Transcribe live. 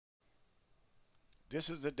This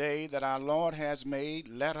is the day that our Lord has made.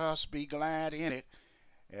 Let us be glad in it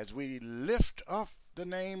as we lift up the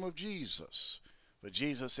name of Jesus. For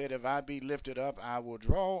Jesus said, if I be lifted up, I will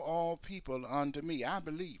draw all people unto me. I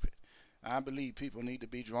believe it. I believe people need to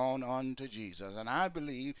be drawn unto Jesus. And I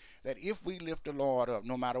believe that if we lift the Lord up,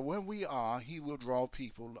 no matter where we are, he will draw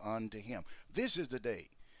people unto him. This is the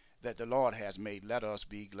day that the Lord has made. Let us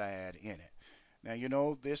be glad in it. Now, you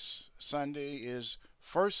know, this Sunday is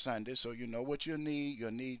First Sunday, so you know what you need. You'll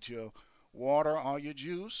need your water or your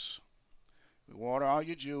juice.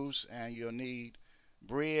 And you'll need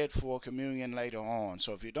bread for communion later on.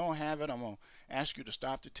 So if you don't have it, I'm going to ask you to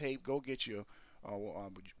stop the tape, go get your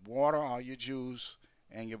water or your juice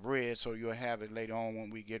and your bread so you'll have it later on when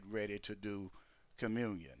we get ready to do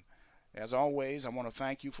communion. As always, I want to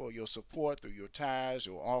thank you for your support through your tithes,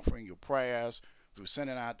 your offering, your prayers, through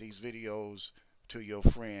sending out these videos to your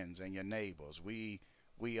friends and your neighbors. We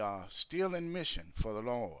are still in mission for the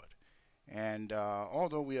Lord. And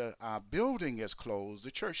although our building is closed,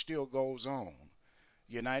 the church still goes on.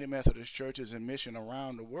 United Methodist Church is in mission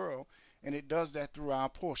around the world, and it does that through our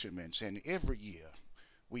apportionments. And every year,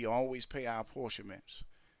 we always pay our apportionments.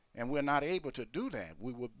 And we're not able to do that.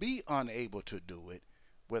 We would be unable to do it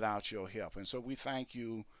without your help. And so we thank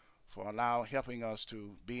you for helping us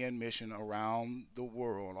to be in mission around the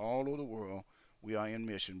world. All over the world, we are in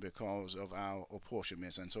mission because of our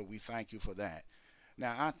apportionments. And so we thank you for that.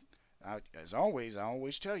 Now, as always, I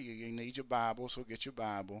always tell you, you need your Bible, so get your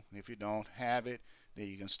Bible. If you don't have it, then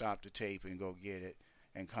you can stop the tape and go get it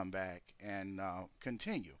and come back and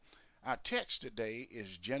continue. Our text today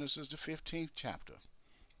is Genesis the 15th chapter.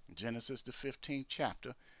 Genesis the 15th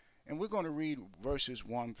chapter. And we're going to read verses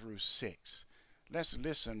 1 through 6. Let's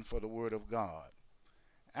listen for the word of God.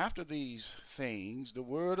 After these things, the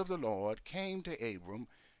word of the Lord came to Abram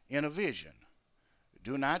in a vision.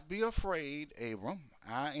 Do not be afraid, Abram.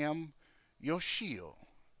 I am your shield.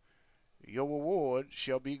 Your reward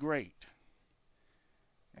shall be great.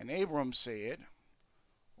 And Abram said,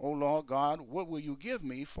 O Lord God, what will you give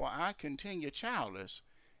me? For I continue childless,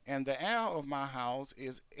 and the heir of my house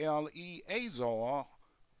is Eleazar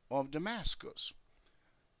of Damascus.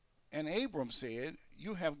 And Abram said,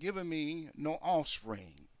 you have given me no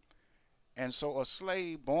offspring, and so a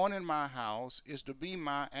slave born in my house is to be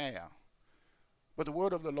my heir. But the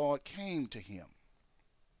word of the Lord came to him.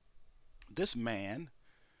 This man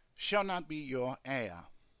shall not be your heir.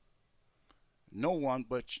 No one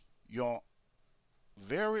but your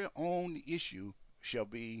very own issue shall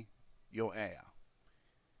be your heir.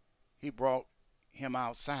 He brought him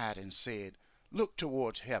outside and said, look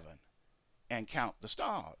towards heaven and count the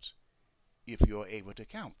stars, if you are able to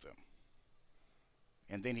count them.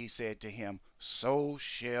 And then he said to him, so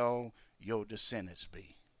shall your descendants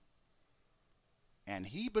be. And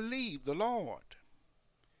he believed the Lord,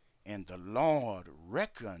 and the Lord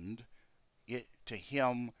reckoned it to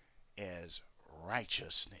him as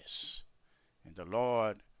righteousness. And the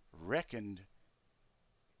Lord reckoned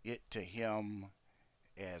it to him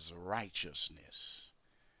as righteousness.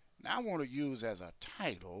 Now I want to use as a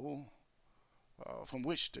title from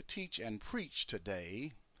which to teach and preach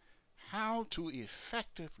today, how to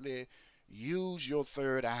effectively use your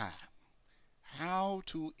third eye. How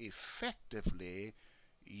to effectively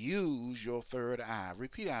use your third eye.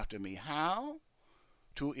 Repeat after me. How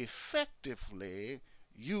to effectively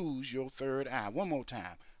use your third eye. One more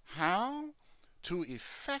time. How to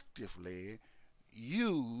effectively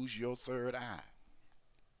use your third eye.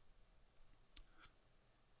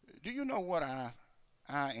 Do you know what I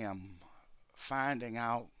am finding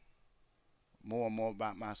out more and more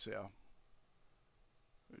about myself?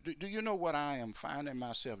 Do you know what I am finding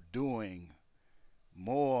myself doing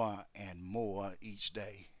more and more each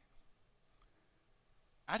day?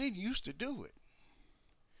 I didn't used to do it,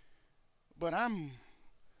 but I'm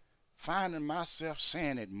finding myself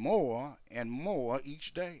saying it more and more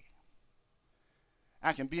each day.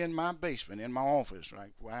 I can be in my basement, in my office,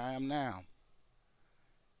 like where I am now,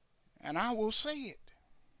 and I will say it.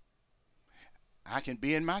 I can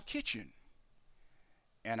be in my kitchen,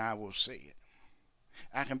 and I will say it.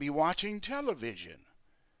 I can be watching television,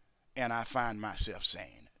 and I find myself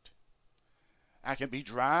saying it. I can be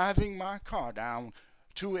driving my car down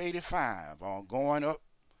 285 or going up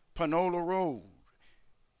Panola Road,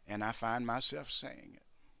 and I find myself saying it.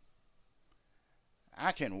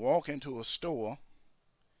 I can walk into a store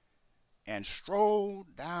and stroll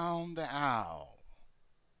down the aisle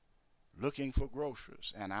looking for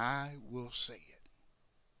groceries, and I will say it.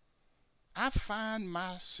 I find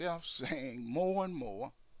myself saying more and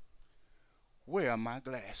more, where are my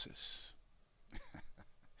glasses?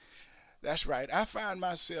 That's right. I find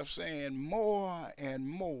myself saying more and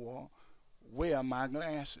more, where are my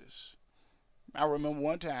glasses? I remember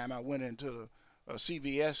one time I went into a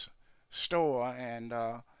CVS store, and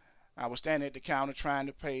I was standing at the counter trying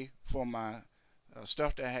to pay for my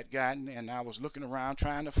stuff that I had gotten, and I was looking around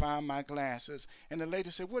trying to find my glasses, and the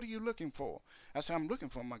lady said, "What are you looking for?" I said, "I'm looking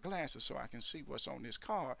for my glasses so I can see what's on this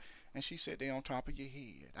card." And she said, "They're on top of your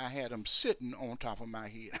head." I had them sitting on top of my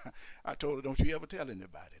head. I told her, "Don't you ever tell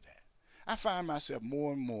anybody that." I find myself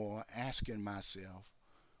more and more asking myself,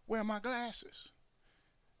 where are my glasses?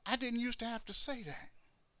 I didn't used to have to say that.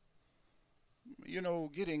 You know,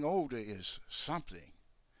 getting older is something.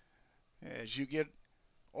 As you get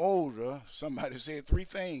older, somebody said 3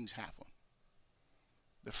 things happen.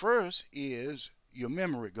 The first is your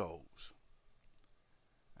memory goes.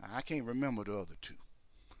 I can't remember the other 2.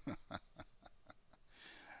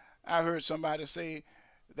 I heard somebody say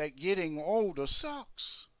that getting older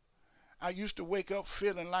sucks. I used to wake up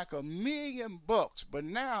feeling like $1,000,000, but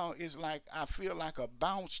now it's like I feel like a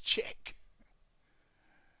bounce check.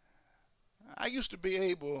 I used to be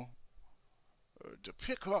able to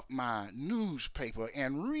pick up my newspaper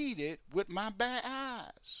and read it with my bare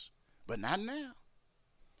eyes, but not now.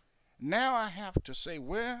 Now I have to say,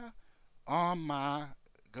 where are my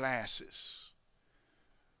glasses?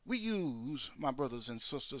 We use, my brothers and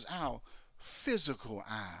sisters, our physical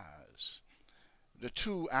eyes, the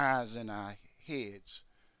 2 eyes in our heads,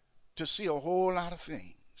 to see a whole lot of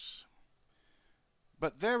things.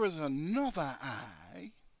 But there is another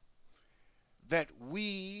eye that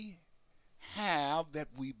we have that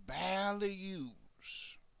we barely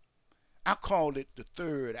use. I call it the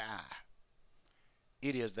third eye.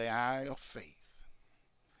 It is the eye of faith.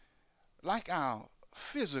 Like our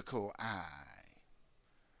physical eye,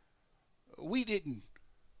 we didn't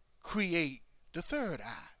create the third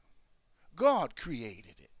eye. God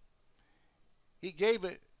created it. He gave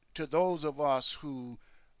it to those of us who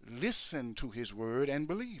listen to his word and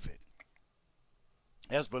believe it.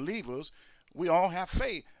 As believers, we all have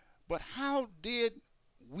faith. But how did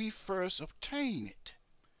we first obtain it?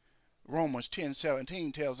 Romans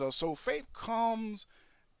 10:17 tells us, so faith comes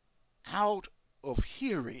out of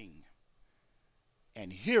hearing,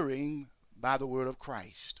 and hearing by the word of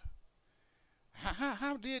Christ.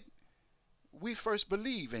 How did we first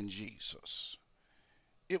believe in Jesus?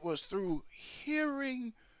 It was through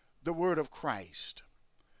hearing the word of Christ,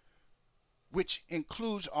 which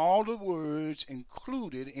includes all the words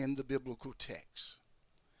included in the biblical text.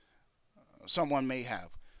 Someone may have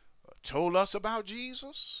told us about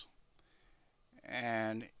Jesus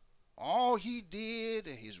and all he did,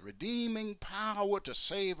 his redeeming power to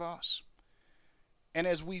save us. And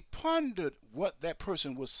as we pondered what that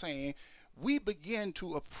person was saying, we began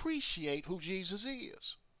to appreciate who Jesus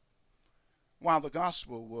is. While the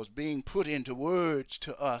gospel was being put into words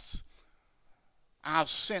to us, our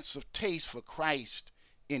sense of taste for Christ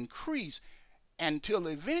increased until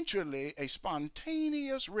eventually a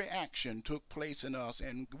spontaneous reaction took place in us.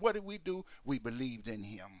 And what did we do? We believed in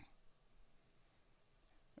him.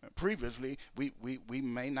 Previously, we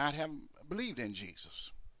may not have believed in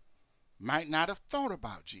Jesus, might not have thought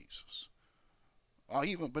about Jesus, or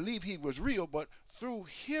even believe he was real, but through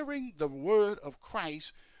hearing the word of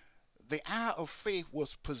Christ, the eye of faith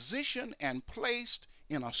was positioned and placed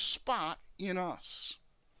in a spot in us.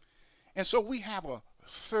 And so we have a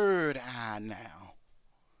third eye now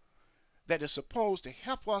that is supposed to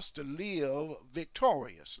help us to live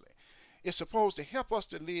victoriously. It's supposed to help us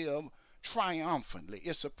to live triumphantly.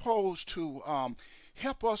 It's supposed to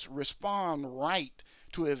help us respond right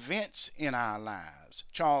to events in our lives.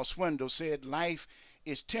 Charles Swindoll said life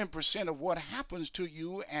is 10% of what happens to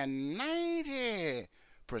you and 90%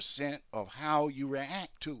 of how you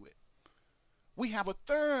react to it. We have a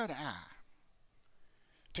third eye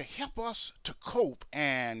to help us to cope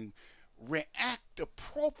and react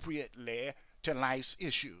appropriately to life's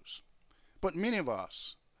issues. But many of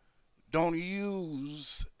us don't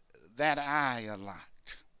use that eye a lot.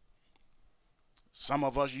 Some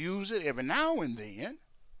of us use it every now and then.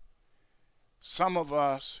 Some of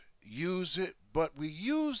us use it, but we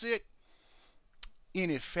use it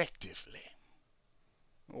ineffectively.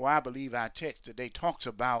 Well, I believe our text today talks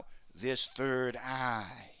about this third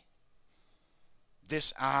eye,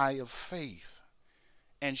 this eye of faith,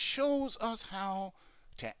 and shows us how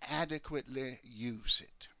to adequately use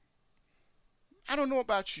it. I don't know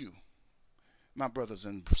about you, my brothers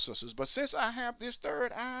and sisters, but since I have this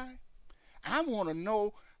third eye, I want to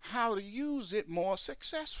know how to use it more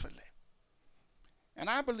successfully. And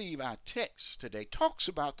I believe our text today talks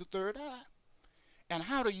about the third eye and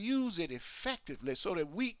how to use it effectively so that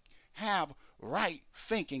we have right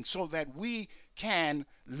thinking so that we can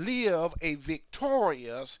live a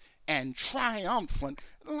victorious and triumphant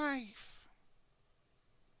life.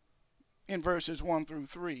 In verses 1 through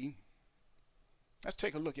 3, let's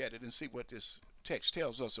take a look at it and see what this text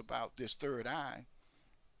tells us about this third eye.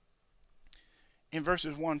 In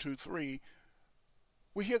verses 1 to 3,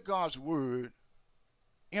 we hear God's word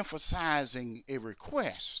emphasizing a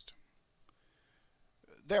request.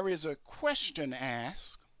 There is a question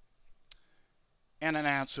asked and an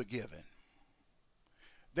answer given.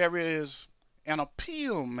 There is an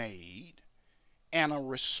appeal made and a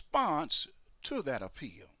response to that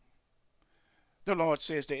appeal. The Lord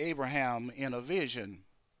says to Abraham in a vision,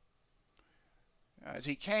 as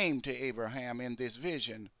he came to Abraham in this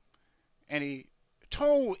vision, and he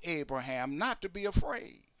told Abraham not to be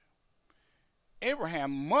afraid.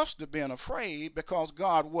 Abraham must have been afraid because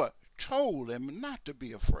God what? Told him not to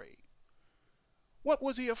be afraid. What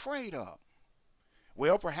was he afraid of?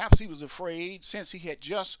 Well, perhaps he was afraid since he had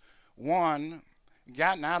just gotten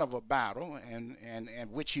out of a battle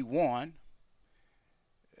and which he won,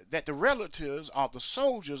 that the relatives of the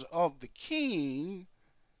soldiers of the king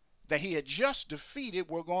that he had just defeated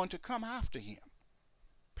were going to come after him.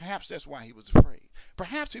 Perhaps that's why he was afraid.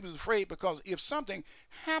 Perhaps he was afraid because if something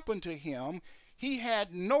happened to him, he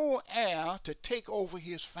had no heir to take over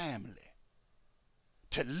his family,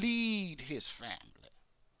 to lead his family.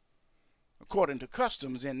 According to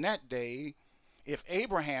customs in that day, if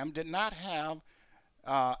Abraham did not have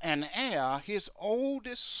an heir, his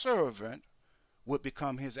oldest servant would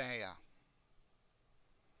become his heir.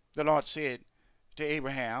 The Lord said to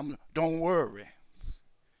Abraham, don't worry,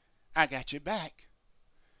 I got your back.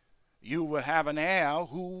 You will have an heir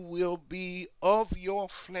who will be of your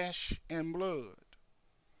flesh and blood.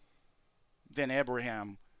 Then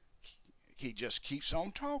Abraham, he just keeps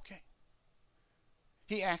on talking.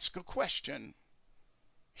 He asks a question.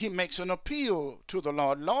 He makes an appeal to the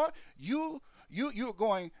Lord. Lord, you're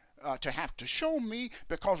going to have to show me,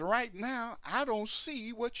 because right now I don't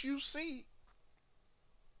see what you see.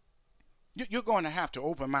 You're going to have to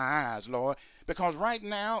open my eyes, Lord, because right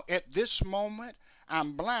now at this moment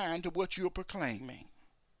I'm blind to what you're proclaiming.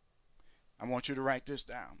 I want you to write this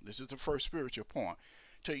down. This is the first spiritual point.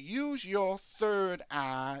 To use your third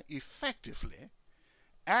eye effectively,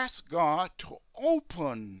 ask God to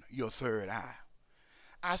open your third eye.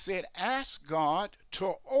 I said ask God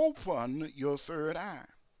to open your third eye.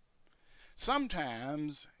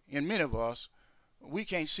 Sometimes, in many of us, we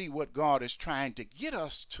can't see what God is trying to get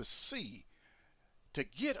us to see, to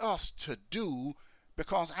get us to do,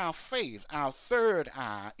 because our faith, our third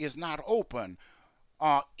eye, is not open.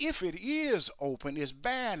 If it is open, it's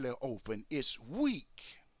badly open. It's weak.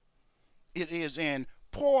 It is in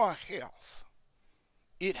poor health.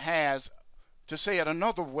 It has, to say it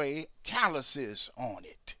another way, calluses on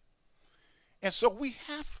it. And so what we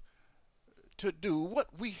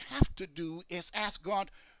have to do is ask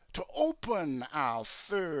God to open our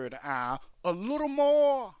third eye a little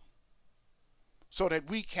more so that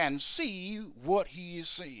we can see what he is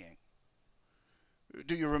seeing.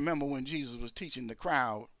 Do you remember when Jesus was teaching the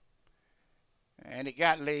crowd and it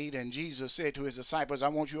got late and Jesus said to his disciples, I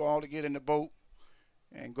want you all to get in the boat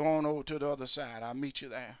and go on over to the other side. I'll meet you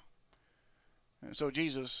there. And so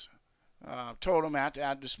Jesus told them after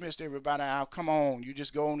I dismissed everybody out, come on, you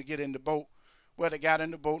just go on and get in the boat. Well, they got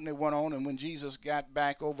in the boat and they went on, and when Jesus got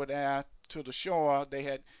back over there to the shore, they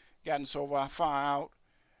had gotten so far out.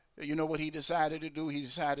 You know what he decided to do? He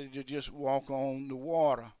decided to just walk on the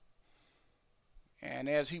water. And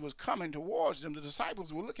as he was coming towards them, the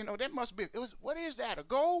disciples were looking, oh, that must be, what is that, a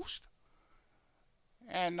ghost?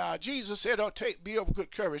 And Jesus said, oh, be of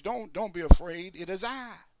good courage. Don't be afraid. It is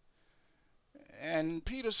I. And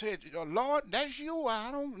Peter said, oh, Lord, that's you. I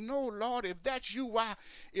don't know, Lord. If that's you, why?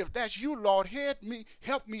 If that's you, Lord, help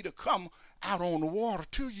me to come out on the water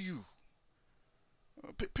to you.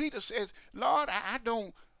 Peter says, Lord, I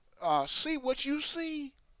don't see what you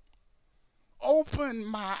see. Open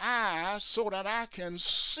my eyes so that I can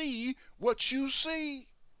see what you see.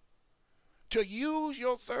 To use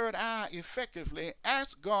your third eye effectively,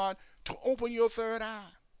 ask God to open your third eye,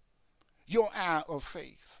 your eye of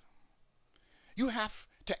faith. You have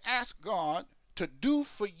to ask God to do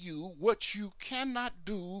for you what you cannot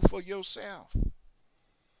do for yourself.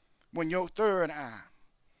 When your third eye,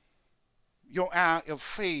 your eye of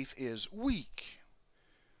faith is weak,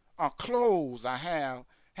 our clothes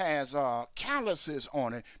has calluses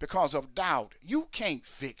on it because of doubt. You can't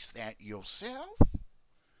fix that yourself.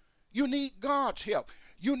 You need God's help.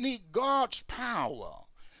 You need God's power.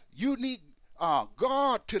 You need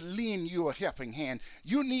God to lend you a helping hand.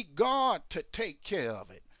 You need God to take care of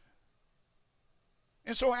it.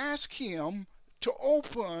 And so ask him to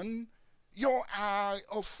open your eye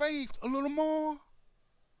of faith a little more.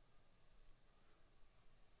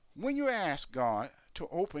 When you ask God to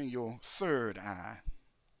open your third eye,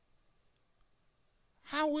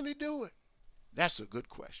 how will he do it? That's a good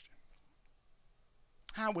question.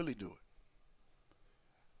 How will he do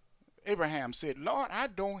it? Abraham said, Lord, I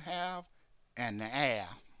don't have an heir,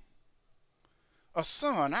 a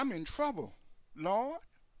son. I'm in trouble, Lord.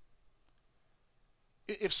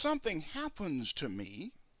 If something happens to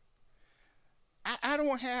me, I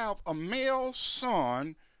don't have a male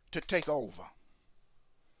son to take over,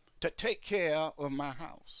 to take care of my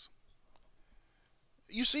house.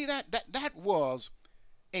 You see, that was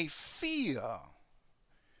a fear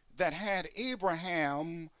that had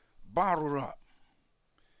Abraham bottled up.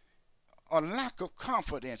 A lack of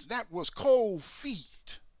confidence. That was cold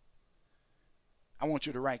feet. I want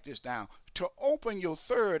you to write this down. To open your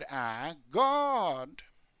third eye, God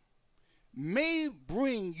may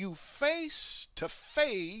bring you face to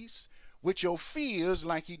face with your fears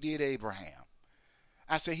like he did Abraham.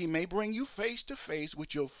 I say he may bring you face to face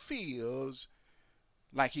with your fears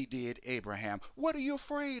like he did Abraham. What are you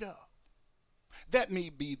afraid of? That may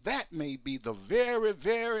be the very,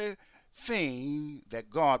 very thing that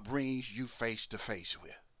God brings you face to face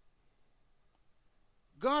with.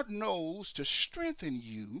 God knows to strengthen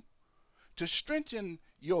you, to strengthen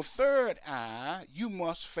your third eye, you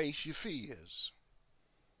must face your fears.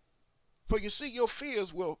 For you see, your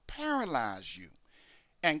fears will paralyze you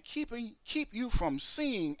and keep you from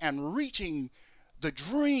seeing and reaching the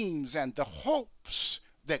dreams and the hopes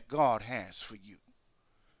that God has for you.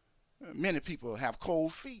 Many people have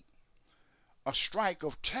cold feet, a strike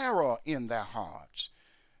of terror in their hearts,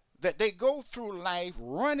 that they go through life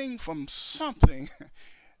running from something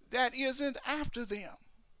that isn't after them.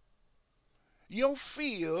 Your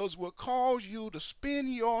fears will cause you to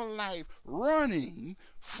spend your life running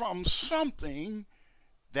from something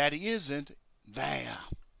that isn't there.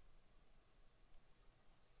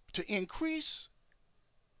 To increase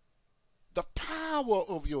the power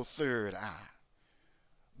of your third eye,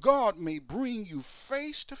 God may bring you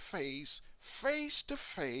face to face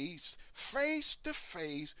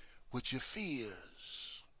with your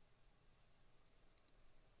fears.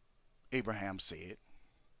 Abraham said,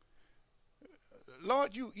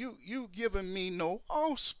 Lord, you given me no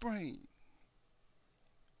offspring.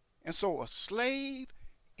 And so a slave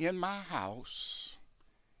in my house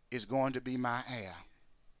is going to be my heir.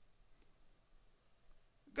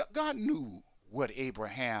 God knew what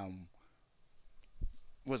Abraham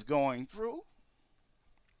was going through.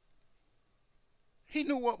 He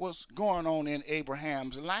knew what was going on in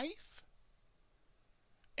Abraham's life.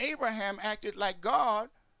 Abraham acted like God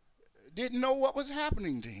didn't know what was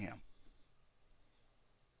happening to him.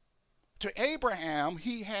 To Abraham,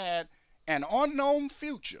 he had an unknown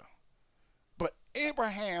future, but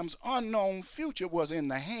Abraham's unknown future was in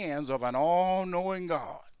the hands of an all-knowing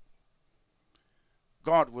God.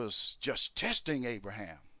 God was just testing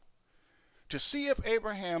Abraham to see if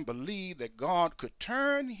Abraham believed that God could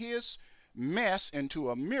turn his mess into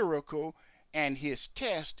a miracle and his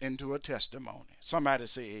test into a testimony. Somebody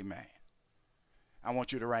say amen. I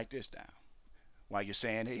want you to write this down while you're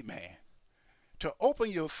saying amen. To open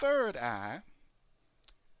your third eye,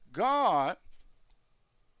 God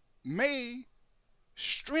may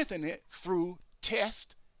strengthen it through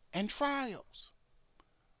tests and trials.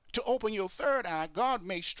 To open your third eye, God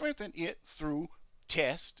may strengthen it through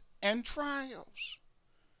tests and trials.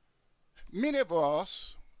 Many of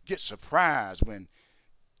us get surprised when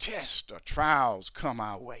tests or trials come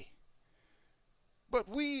our way. But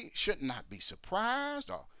we should not be surprised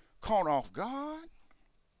or caught off guard.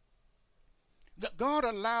 That God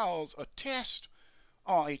allows a test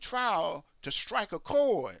or a trial to strike a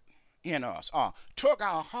chord in us or tug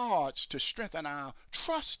our hearts to strengthen our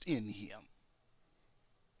trust in him.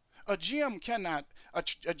 A gym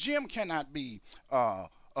cannot be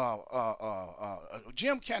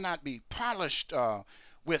polished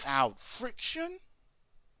without friction,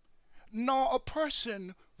 nor a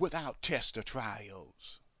person without tests or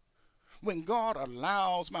trials. When God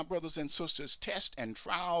allows, my brothers and sisters, tests and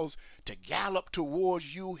trials to gallop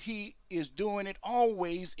towards you, he is doing it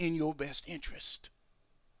always in your best interest.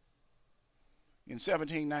 In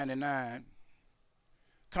 1799,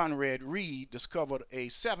 Conrad Reed discovered a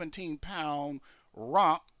 17-pound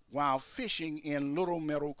rock while fishing in Little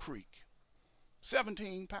Meadow Creek.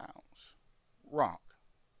 17 pounds rock.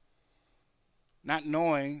 Not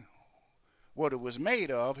knowing what it was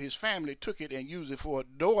made of, his family took it and used it for a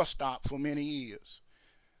doorstop for many years.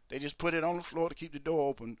 They just put it on the floor to keep the door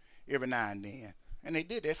open every now and then. And they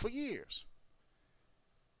did that for years.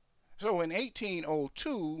 So in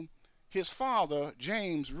 1802, his father,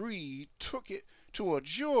 James Reed, took it to a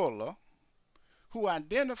jeweler who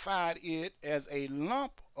identified it as a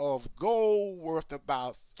lump of gold worth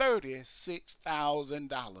about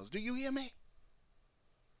 $36,000. Do you hear me?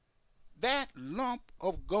 That lump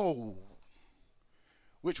of gold,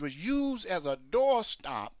 which was used as a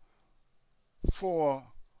doorstop for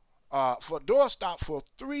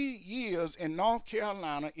 3 years in North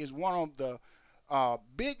Carolina, is one of the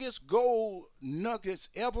biggest gold nuggets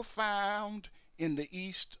ever found in the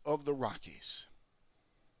east of the Rockies.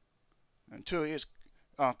 Until its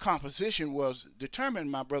composition was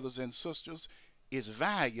determined, my brothers and sisters, its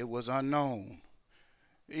value was unknown.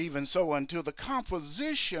 Even so, until the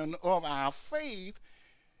composition of our faith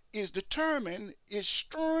is determined, its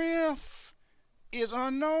strength is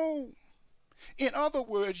unknown. In other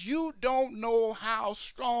words, you don't know how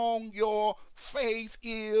strong your faith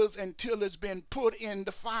is until it's been put in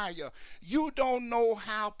the fire. You don't know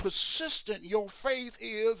how persistent your faith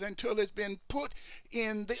is until it's been put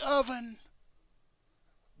in the oven.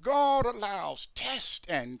 God allows tests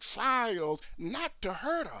and trials not to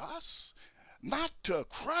hurt us, not to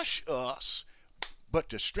crush us, but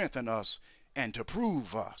to strengthen us and to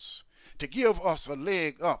prove us, to give us a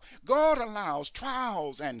leg up. God allows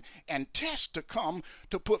trials and tests to come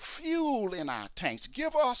to put fuel in our tanks,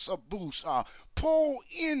 give us a boost, pour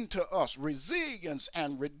into us resilience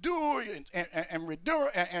and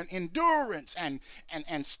endurance and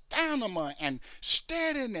stamina and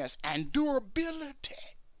steadiness and durability.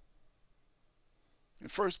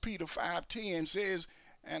 And 1 Peter 5:10 says,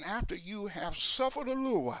 and after you have suffered a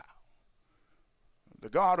little while, the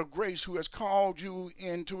God of grace, who has called you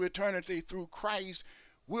into eternity through Christ,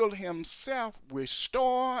 will himself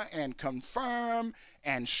restore and confirm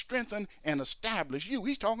and strengthen and establish you.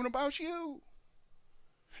 He's talking about you.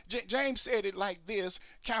 James said it like this: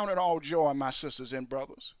 count it all joy, my sisters and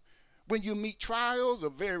brothers, when you meet trials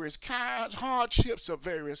of various kinds, hardships of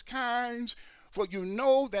various kinds, for you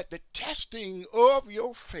know that the testing of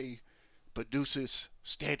your faith produces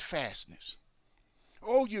steadfastness.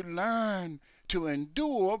 Oh, you learn to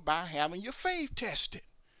endure by having your faith tested.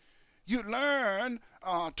 You learn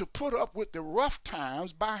to put up with the rough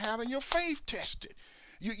times by having your faith tested.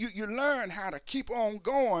 You learn how to keep on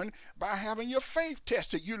going by having your faith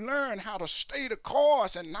tested. You learn how to stay the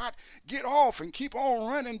course and not get off and keep on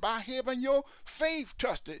running by having your faith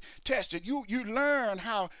tested. You learn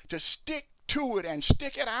how to stick to it and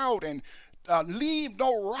stick it out and leave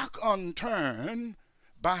no rock unturned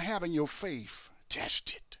by having your faith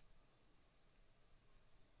tested.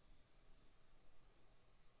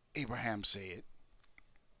 Abraham said,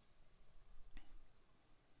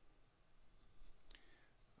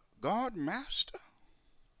 God, Master,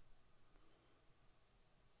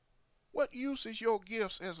 what use is your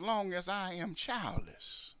gifts as long as I am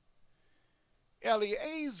childless?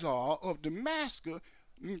 Eliezer of Damascus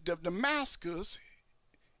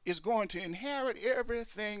is going to inherit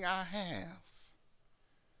everything I have.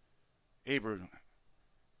 Abraham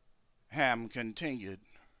continued,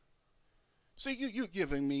 see, you're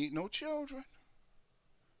giving me no children.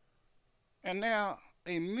 And now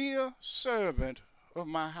a mere servant of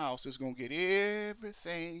my house is going to get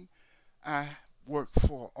everything I worked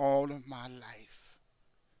for all of my life.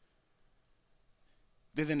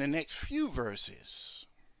 Then in the next few verses,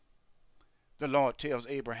 the Lord tells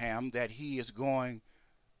Abraham that he is going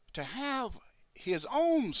to have his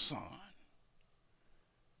own son.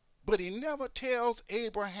 But he never tells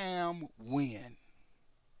Abraham when.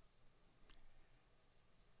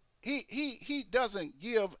 He doesn't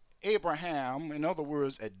give Abraham, in other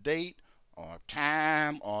words, a date or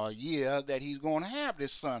time or year that he's going to have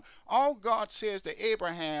this son. All God says to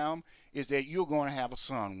Abraham is that you're going to have a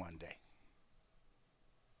son one day.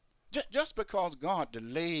 Just because God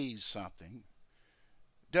delays something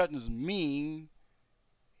doesn't mean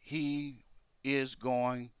he is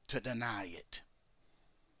going to deny it.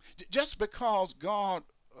 Just because God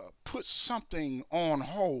puts something on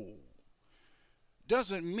hold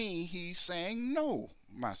doesn't mean he's saying no,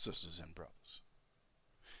 my sisters and brothers.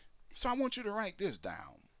 So I want you to write this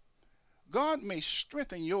down. God may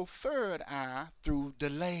strengthen your third eye through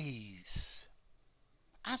delays.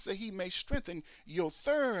 I say he may strengthen your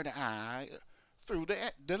third eye through the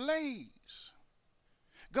delays.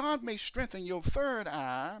 God may strengthen your third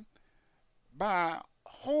eye by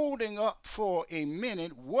holding up for a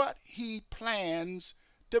minute what he plans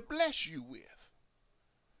to bless you with.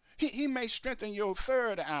 He may strengthen your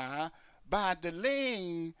third eye by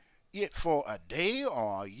delaying it for a day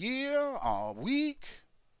or a year or a week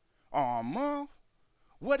or a month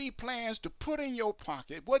what he plans to put in your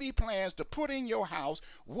pocket, what he plans to put in your house,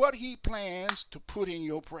 what he plans to put in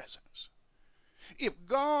your presence. If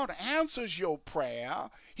God answers your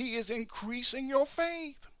prayer, he is increasing your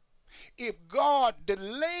faith. If God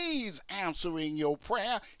delays answering your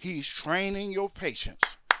prayer, he's training your patience.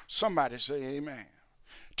 Somebody say amen.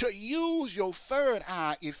 To use your third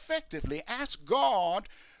eye effectively, ask God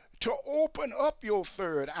to open up your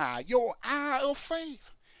third eye, your eye of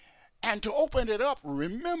faith. And to open it up,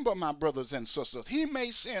 remember, my brothers and sisters, he may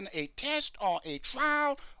send a test or a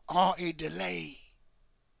trial or a delay.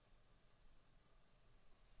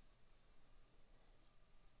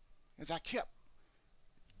 As I kept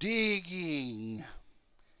digging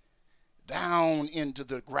down into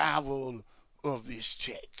the gravel of this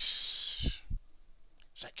text,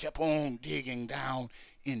 as I kept on digging down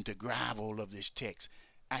into gravel of this text,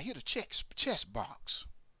 I hit a chest box.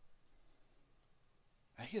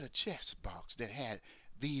 I hit a chest box that had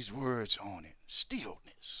these words on it: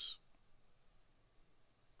 stillness,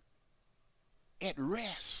 at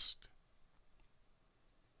rest,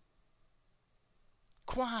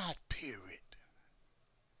 quiet period,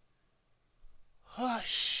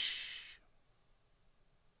 hush.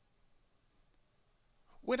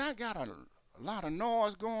 When I got a lot of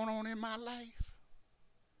noise going on in my life,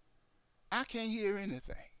 I can't hear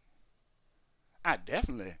anything. I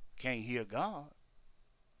definitely can't hear God.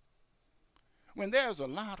 When there's a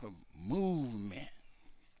lot of movement,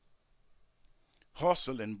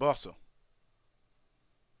 hustle and bustle,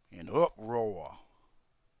 and uproar,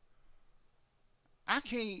 I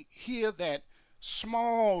can't hear that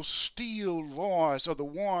small, still voice of the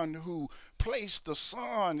one who placed the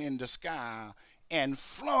sun in the sky and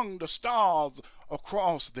flung the stars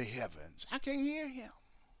across the heavens. I can't hear him.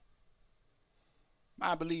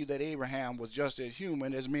 I believe that Abraham was just as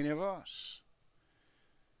human as many of us.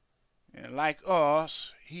 And like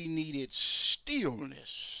us, he needed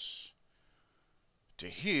stillness to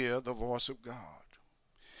hear the voice of God.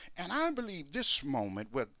 And I believe this moment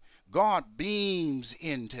where God beams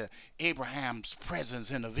into Abraham's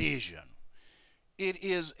presence in a vision, it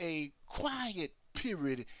is a quiet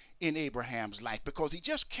period in Abraham's life, because he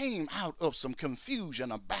just came out of some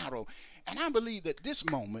confusion, a battle. And I believe that this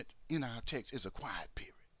moment in our text is a quiet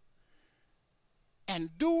period.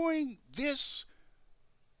 And during this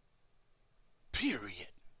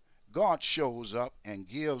period, God shows up and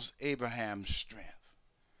gives Abraham strength.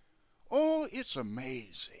 Oh, it's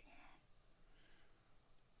amazing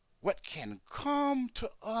what can come to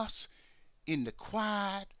us in the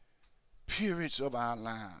quiet periods of our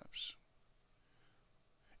lives.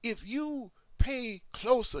 If you pay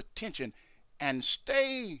close attention and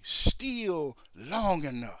stay still long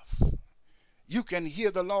enough, you can hear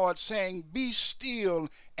the Lord saying, "Be still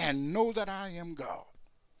and know that I am God."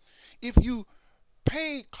 If you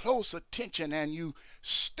pay close attention and you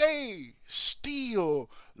stay still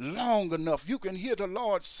long enough, you can hear the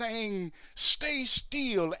Lord saying, "Stay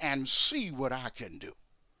still and see what I can do."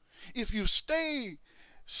 If you stay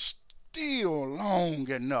still long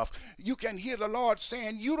enough, you can hear the Lord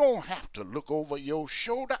saying, "You don't have to look over your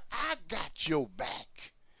shoulder. I got your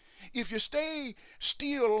back." If you stay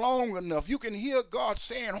still long enough, you can hear God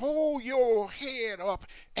saying, "Hold your head up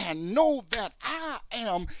and know that I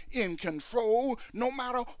am in control no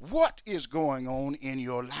matter what is going on in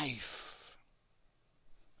your life."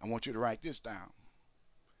 I want you to write this down.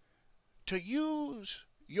 To use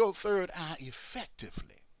your third eye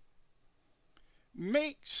effectively,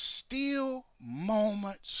 make still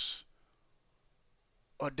moments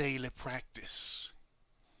a daily practice.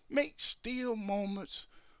 Make still moments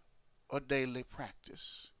a daily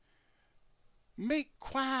practice. Make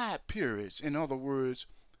quiet periods, in other words,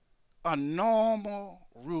 a normal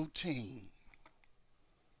routine.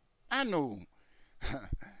 I know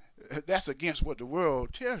that's against what the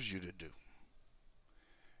world tells you to do.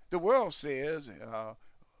 The world says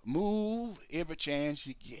move every chance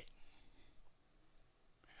you get.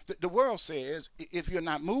 The world says if you're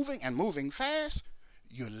not moving and moving fast,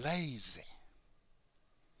 you're lazy.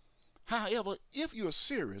 However, if you're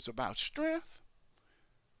serious about strength,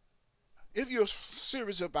 if you're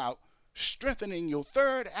serious about strengthening your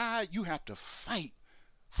third eye, you have to fight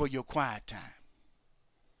for your quiet time.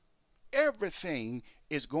 Everything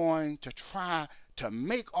is going to try to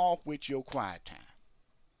make off with your quiet time.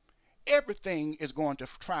 Everything is going to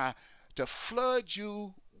try to flood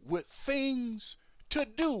you with things to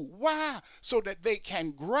do. Why? So that they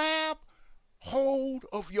can grab hold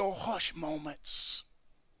of your hush moments.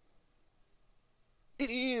 It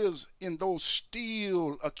is in those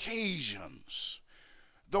still occasions,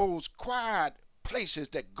 those quiet places,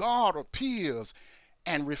 that God appears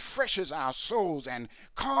and refreshes our souls and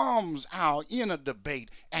calms our inner debate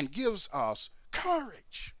and gives us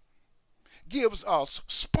courage, gives us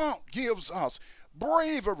spunk, gives us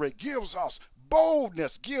bravery, gives us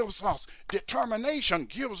boldness, gives us determination,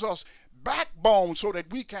 gives us backbone so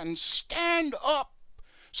that we can stand up,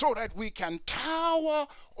 so that we can tower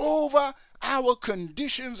over our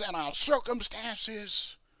conditions and our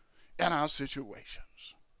circumstances and our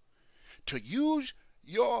situations. To use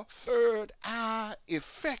your third eye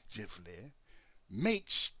effectively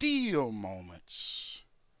makes still moments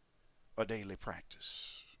a daily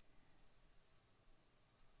practice.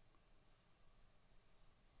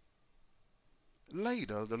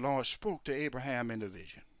 Later, the Lord spoke to Abraham in the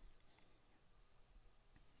vision.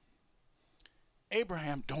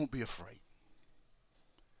 Abraham, don't be afraid.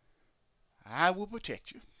 I will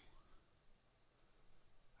protect you.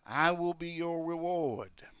 I will be your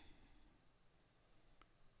reward.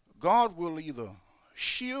 God will either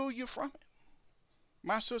shield you from it,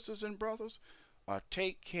 my sisters and brothers, or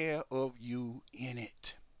take care of you in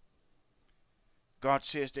it. God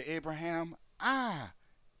says to Abraham, I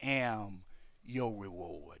am your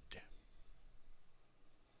reward.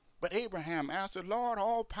 But Abraham answered, Lord,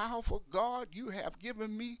 all-powerful God, you have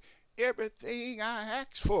given me everything I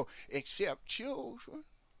asked for except children.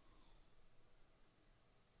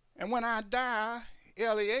 And when I die,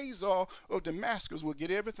 Eliezer of Damascus will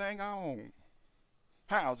get everything I own.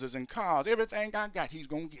 Houses and cars, everything I got, he's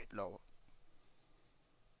going to get, Lord.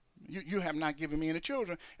 You have not given me any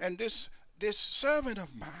children. And this servant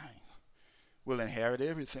of mine will inherit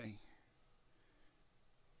everything.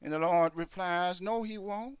 And the Lord replies, no, he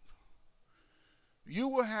won't. You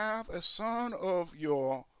will have a son of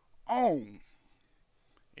your own,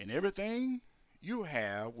 and everything you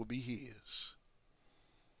have will be his.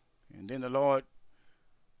 And then the Lord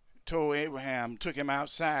told Abraham, took him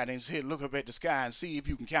outside and said, look up at the sky and see if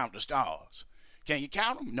you can count the stars. Can you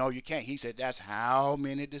count them? No, you can't. He said, that's how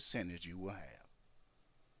many descendants you will have.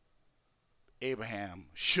 Abraham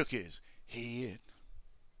shook his head,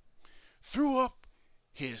 threw up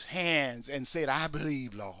his hands and said, I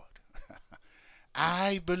believe, Lord.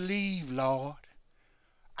 I believe, Lord.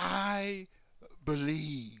 I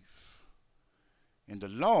believe. And the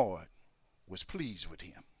Lord was pleased with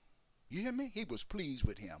him. You hear me? He was pleased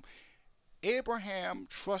with him. Abraham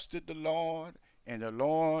trusted the Lord, and the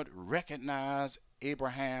Lord recognized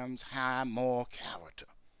Abraham's high moral character.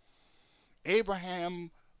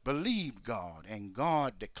 Abraham believed God, and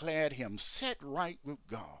God declared him set right with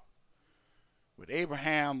God. With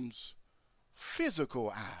Abraham's physical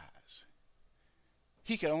eyes,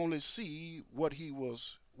 he could only see what he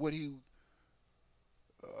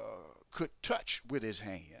could touch with his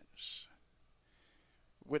hands.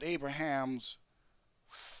 With Abraham's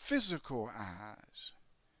physical eyes,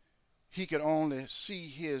 he could only see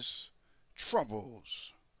his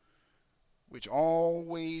troubles, which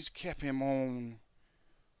always kept him on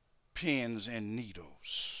pins and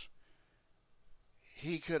needles.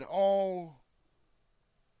 He could only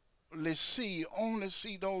see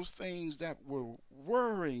those things that were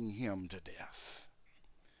worrying him to death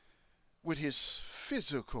with his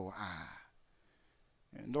physical eye.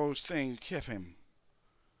 And those things kept him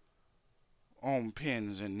on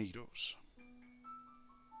pins and needles.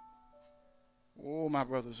 Oh, my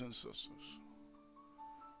brothers and sisters,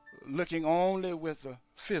 looking only with the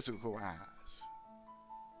physical eyes,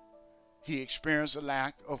 he experienced a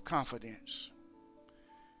lack of confidence.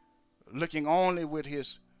 Looking only with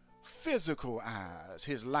his physical eyes,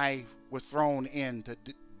 his life was thrown into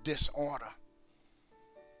disorder.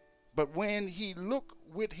 But when he looked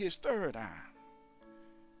with his third eye,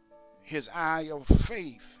 his eye of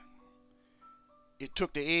faith, it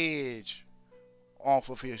took the edge off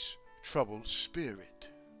of his troubled spirit.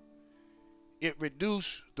 It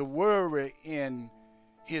reduced the worry in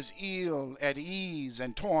his ill at ease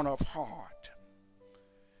and torn up heart.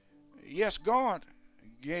 Yes, God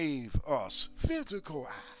gave us physical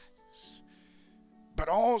eyes, but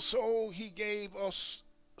also he gave us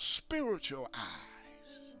spiritual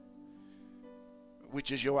eyes,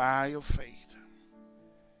 which is your eye of faith.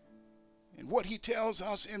 And what he tells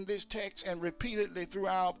us in this text and repeatedly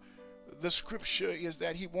throughout the scripture is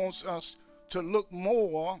that he wants us to look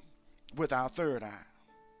more with our third eye.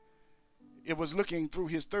 It was looking through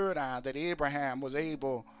his third eye that Abraham was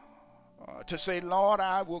able to say, Lord,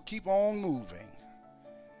 I will keep on moving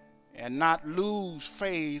and not lose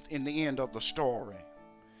faith in the end of the story.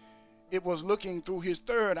 It was looking through his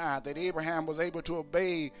third eye that Abraham was able to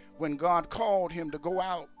obey when God called him to go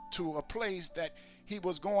out to a place that he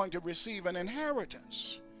was going to receive an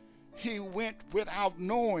inheritance. He went without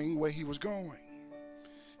knowing where he was going.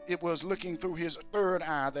 It was looking through his third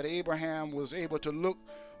eye that Abraham was able to look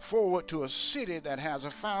forward to a city that has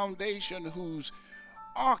a foundation whose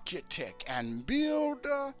architect and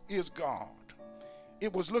builder is God.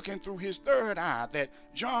 It was looking through his third eye that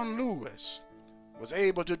John Lewis was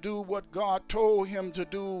able to do what God told him to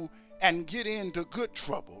do and get into good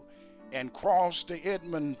trouble and cross the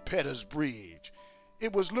Edmund Pettus Bridge.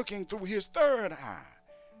 It was looking through his third eye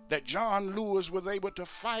that John Lewis was able to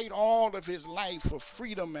fight all of his life for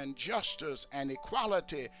freedom and justice and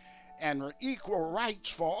equality and equal rights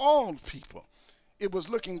for all people. It was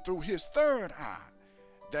looking through his third eye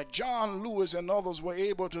that John Lewis and others were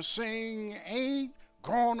able to sing, "Ain't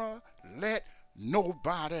gonna let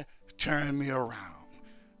nobody turn me around.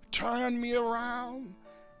 Turn me around,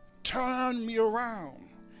 turn me around.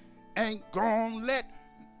 Ain't gonna let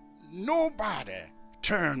nobody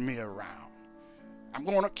turn me around. I'm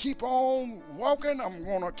going to keep on walking. I'm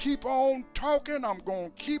going to keep on talking. I'm going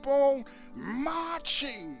to keep on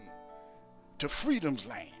marching to freedom's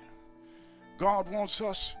land." God wants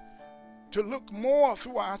us to look more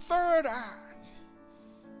through our third eye.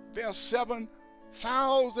 There are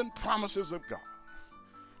 7,000 promises of God.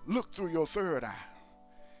 Look through your third eye,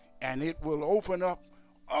 and it will open up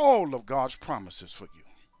all of God's promises for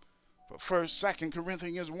you. For 2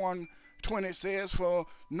 Corinthians 1:20 says, "For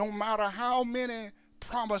no matter how many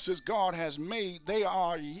promises God has made, they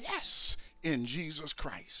are yes in Jesus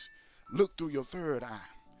Christ." Look through your third eye,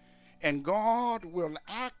 and God will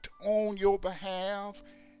act on your behalf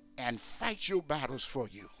and fight your battles for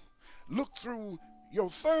you. Look through your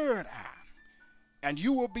third eye, and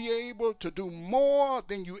you will be able to do more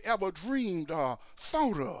than you ever dreamed or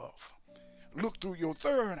thought of. Look through your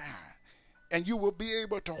third eye, and you will be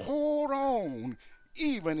able to hold on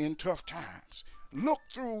even in tough times. Look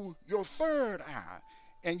through your third eye,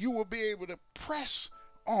 and you will be able to press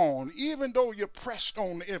on. Even though you're pressed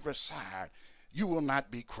on every side, you will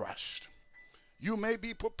not be crushed. You may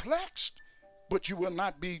be perplexed, but you will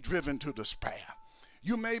not be driven to despair.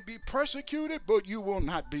 You may be persecuted, but you will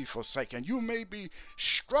not be forsaken. You may be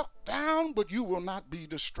struck down, but you will not be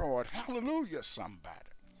destroyed. Hallelujah, somebody.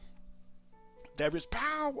 There is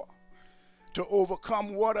power to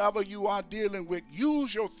overcome whatever you are dealing with.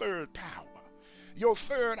 Use your third power, your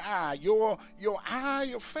third eye, your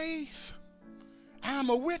eye of faith. I'm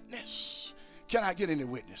a witness. Can I get any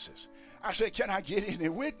witnesses? I said, can I get any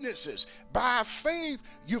witnesses? By faith,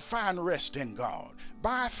 you find rest in God.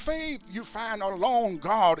 By faith, you find alone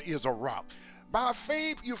God is a rock. By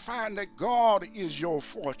faith, you find that God is your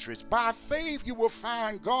fortress. By faith, you will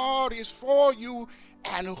find God is for you,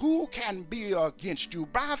 and who can be against you?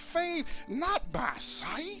 By faith, not by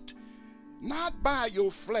sight, not by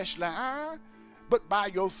your fleshly eye, but by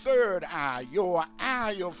your third eye, your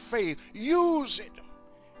eye of faith. Use it,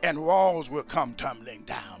 and walls will come tumbling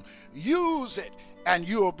down. Use it, and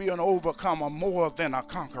you will be an overcomer more than a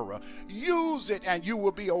conqueror. Use it, and you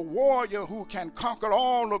will be a warrior who can conquer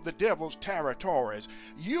all of the devil's territories.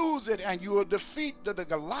 Use it, and you will defeat the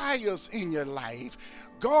Goliaths in your life.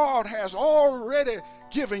 God has already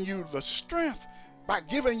given you the strength by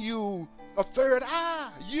giving you a third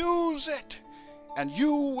eye. Use it, and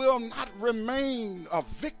you will not remain a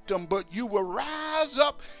victim, but you will rise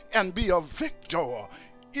up and be a victor.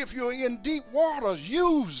 If you're in deep waters,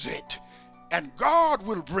 use it, and God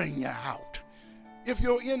will bring you out. If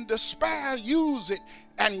you're in despair, use it,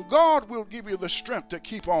 and God will give you the strength to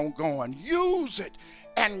keep on going. Use it,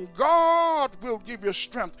 and God will give you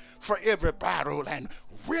strength for every battle, and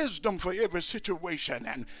wisdom for every situation,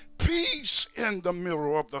 and peace in the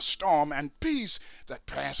middle of the storm, and peace that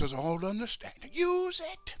passes all understanding. Use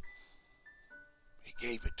it. He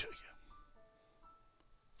gave it to you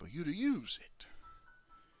for you to use it,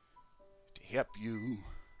 to help you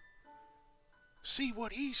see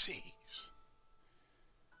what he sees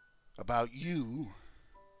about you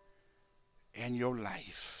and your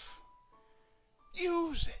life.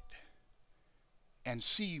 Use it and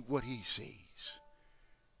see what he sees,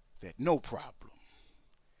 that no problem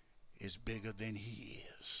is bigger than he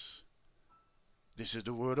is. This is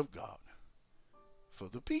the word of God for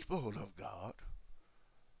the people of God.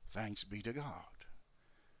 Thanks be to God.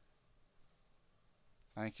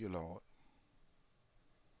 Thank you, Lord,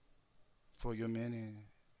 for your many,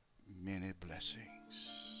 many blessings.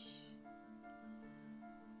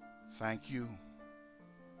 Thank you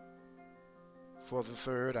for the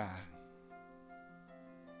third eye.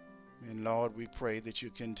 And Lord, we pray that you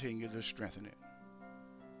continue to strengthen it.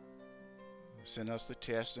 Send us the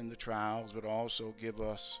tests and the trials, but also give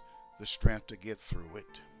us the strength to get through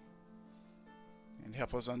it. And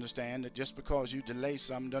help us understand that just because you delay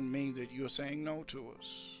something doesn't mean that you're saying no to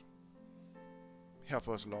us. Help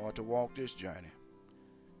us, Lord, to walk this journey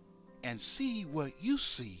and see what you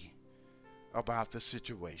see about the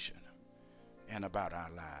situation and about our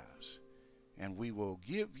lives. And we will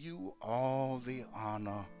give you all the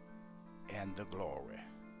honor and the glory.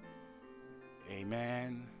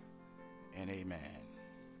 Amen and amen.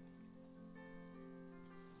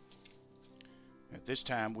 At this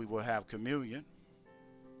time, we will have communion.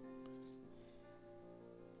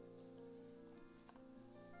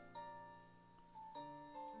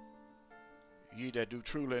 Ye that do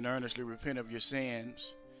truly and earnestly repent of your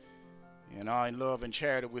sins, and are in love and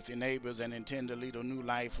charity with your neighbors, and intend to lead a new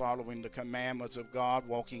life following the commandments of God,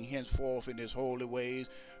 walking henceforth in his holy ways,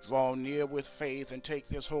 draw near with faith and take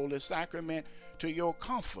this holy sacrament to your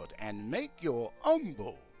comfort, and make your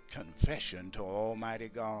humble confession to Almighty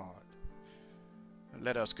God.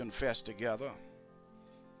 Let us confess together.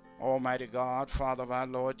 Almighty God, Father of our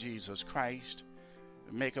Lord Jesus Christ,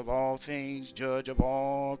 maker of all things, judge of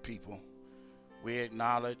all people, we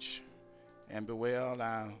acknowledge and bewail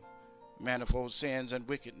our manifold sins and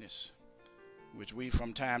wickedness, which we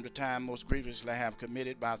from time to time most grievously have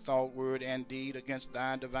committed by thought, word, and deed against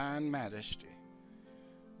thy divine majesty.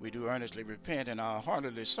 We do earnestly repent and are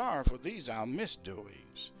heartily sorry for these our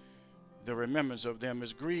misdoings. The remembrance of them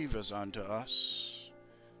is grievous unto us.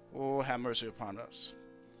 Oh, have mercy upon us.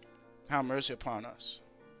 Have mercy upon us.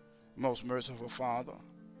 Most merciful Father,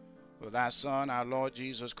 for thy Son, our Lord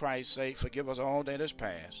Jesus Christ's sake, forgive us all that is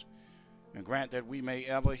past, and grant that we may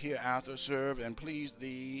ever hereafter serve and please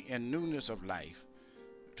thee in newness of life,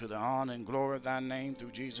 to the honor and glory of thy name, through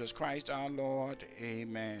Jesus Christ our Lord.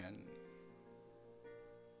 Amen.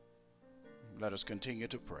 Let us continue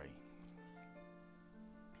to pray.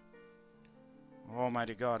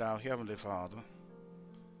 Almighty God, our Heavenly Father,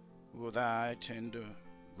 who with thy tender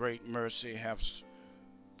great mercy hast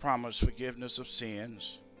promised forgiveness of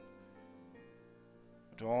sins,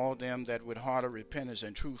 to all them that with heart of repentance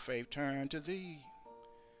and true faith turn to thee,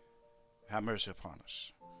 have mercy upon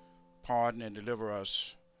us. Pardon and deliver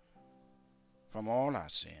us from all our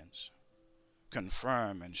sins.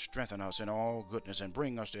 Confirm and strengthen us in all goodness, and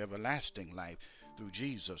bring us to everlasting life through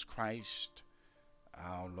Jesus Christ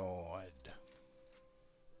our Lord.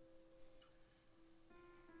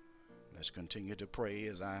 Let's continue to pray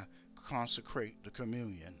as I consecrate the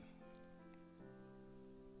communion.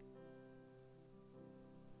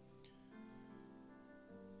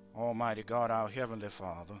 Almighty God, our Heavenly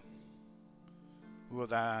Father, who with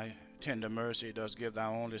thy tender mercy does give thy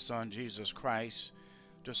only Son, Jesus Christ,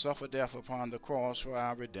 to suffer death upon the cross for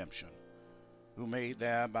our redemption, who made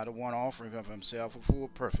there by the one offering of himself a full,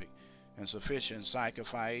 perfect, and sufficient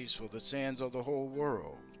sacrifice for the sins of the whole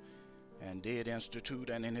world, and did institute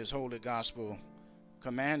and in his holy gospel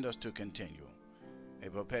command us to continue a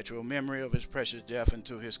perpetual memory of his precious death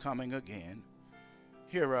until his coming again.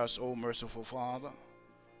 Hear us, O merciful Father,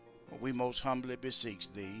 we most humbly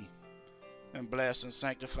beseech thee, and bless and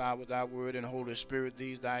sanctify with thy word and Holy Spirit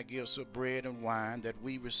these thy gifts of bread and wine, that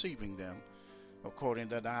we, receiving them according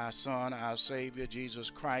to thy Son, our Savior, Jesus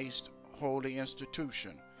Christ, holy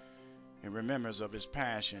institution, in remembrance of his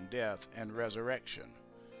passion, death, and resurrection,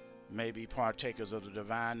 may be partakers of the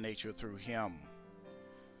divine nature through him,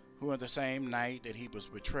 who in the same night that he was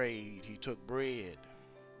betrayed, he took bread,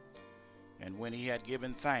 and when he had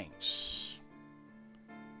given thanks,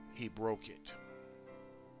 he broke it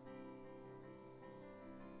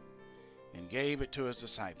and gave it to his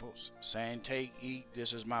disciples, saying, Take, eat,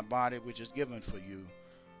 this is my body which is given for you.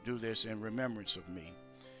 Do this in remembrance of me.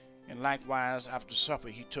 And likewise after supper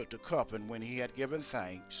he took the cup, and when he had given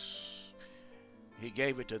thanks, he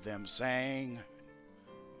gave it to them, saying,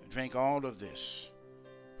 Drink all of this,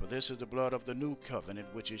 for this is the blood of the new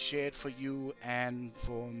covenant, which is shed for you and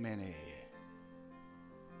for many.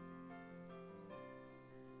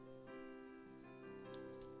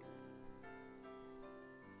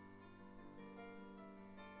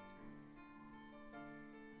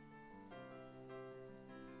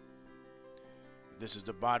 This is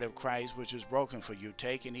the body of Christ, which is broken for you.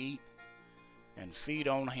 Take and eat, and feed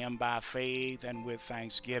on him by faith and with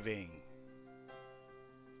thanksgiving.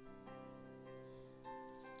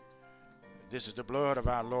 This is the blood of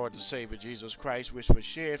our Lord and Savior Jesus Christ, which was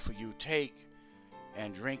shed for you. Take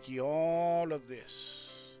and drink ye all of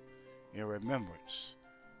this in remembrance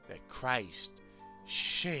that Christ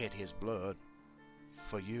shed his blood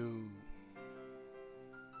for you.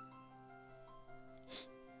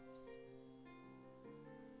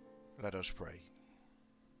 Let us pray.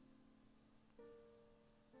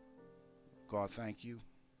 God, thank you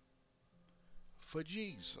for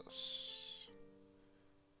Jesus,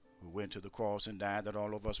 who went to the cross and died that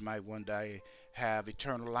all of us might one day have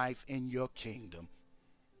eternal life in your kingdom.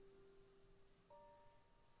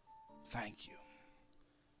 thank you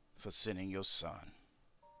for sending your son,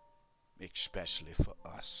 especially for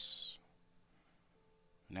us.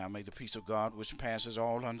 Now may the peace of God, which passes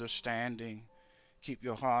all understanding, keep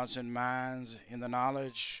your hearts and minds in the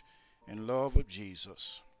knowledge and love of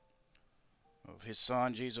Jesus, of his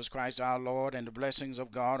Son, Jesus Christ our Lord, and the blessings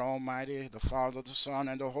of God Almighty, the Father, the Son,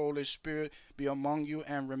 and the Holy Spirit be among you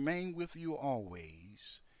and remain with you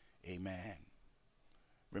always. Amen.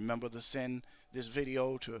 Remember to send this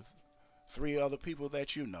video to 3 other people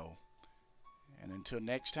that you know. And until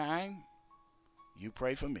next time, you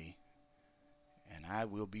pray for me, and I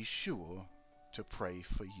will be sure to pray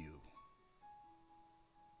for you.